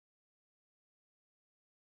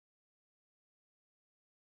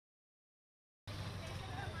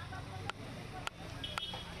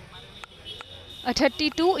A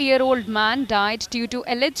 32-year-old man died due to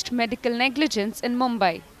alleged medical negligence in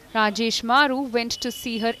Mumbai. Rajesh Maru went to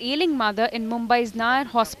see her ailing mother in Mumbai's Nair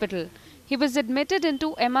hospital. He was admitted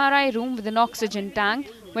into MRI room with an oxygen tank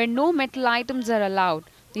where no metal items are allowed.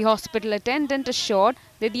 The hospital attendant assured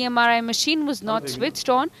that the MRI machine was not switched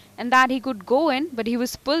on and that he could go in, but he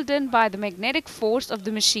was pulled in by the magnetic force of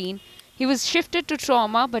the machine. He was shifted to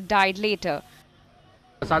trauma but died later.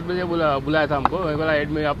 7 बजे बुलाया था हमको, बोला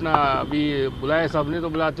admit अपना अभी बुलाया सब ने, तो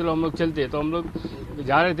बोला चलो हम लोग चलते। तो हम लोग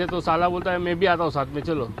जा रहे थे तो साला बोलता है मैं भी आता हूँ साथ में,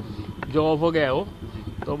 चलो जो ऑफ हो गया है वो।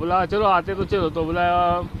 तो बोला चलो आते तो चलो। तो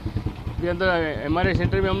बोला फिर अंदर एमआरआई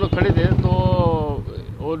सेंटर में हम लोग खड़े थे तो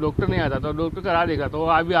वो डॉक्टर नहीं आता, तो डॉक्टर का राह देखा तो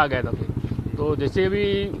वो भी आ गया था। फिर तो जैसे भी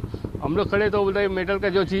हम लोग खड़े तो बोला मेटल का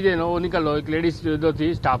जो चीज़ है ना वो निकल लो। एक लेडीज जो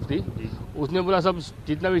थी स्टाफ थी, उसने बोला सब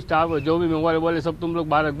जितना भी स्टाफ जो भी मोबाइल बोले सब तुम लोग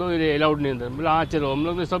बाहर रख दो, ये अलाउड नहीं अंदर। बोला हाँ चलो। हम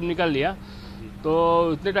लोग ने सब निकाल लिया। तो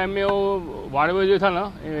उतने टाइम में वो वार्ड बॉय जो था ना,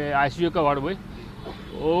 आईसीयू का वार्ड बॉय,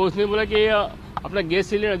 वो उसने बोला कि अपना गैस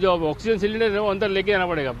सिलेंडर जो ऑक्सीजन सिलेंडर है वो अंदर लेके आना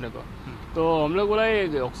पड़ेगा अपने को। तो हम लोग बोला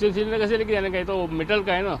ये ऑक्सीजन सिलेंडर कैसे लेके जाने का है, तो मेटल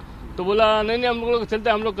का है ना। तो बोला नहीं हम लोग चलता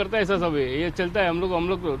है, हम लोग करता है ऐसा सब, ये चलता है, हम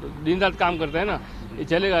लोग दिन रात काम करते हैं ना, ये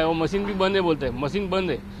चलेगा। वो मशीन भी बंद है बोलते हैं, मशीन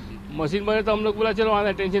बंद है। मशीन बने तो हम लोग बोला चलो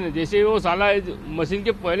आना, टेंशन है। जैसे वो साला मशीन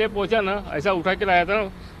के पहले पहुंचा ना, ऐसा उठा के लाया था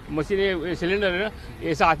ना मशीन, ये सिलेंडर है ना,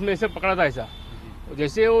 ऐसा हाथ में ऐसे पकड़ा था ऐसा।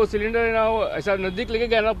 जैसे वो सिलेंडर है ना वो ऐसा नजदीक लेके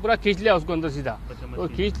गया ना, पूरा खींच लिया उसको अंदर सीधा। तो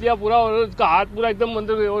खींच लिया पूरा, और उसका हाथ पूरा एकदम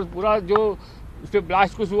अंदर, और पूरा जो उस पर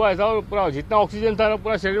ब्लास्ट कुछ हुआ ऐसा, और पूरा जितना ऑक्सीजन था ना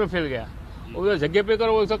पूरा शरीर में फैल गया। और जगह पे कर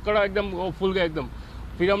वो सब कड़ा एकदम वो फूल गया एकदम।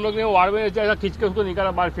 फिर हम लोग ने वार्ड में ऐसा खींच के उसको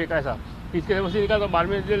निकाला, बाहर फेंका ऐसा खींच के मशीन निकाला। तो बाहर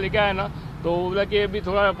में लेके आया ना, तो बोला कि अभी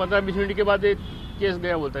थोड़ा 15-20 मिनट के बाद केस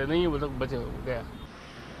गया, बोलता है नहीं बोलता बचे गया।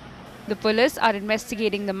 The police are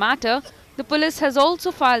investigating the matter. The police has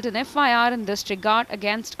also filed an FIR in this regard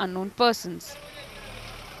against unknown persons.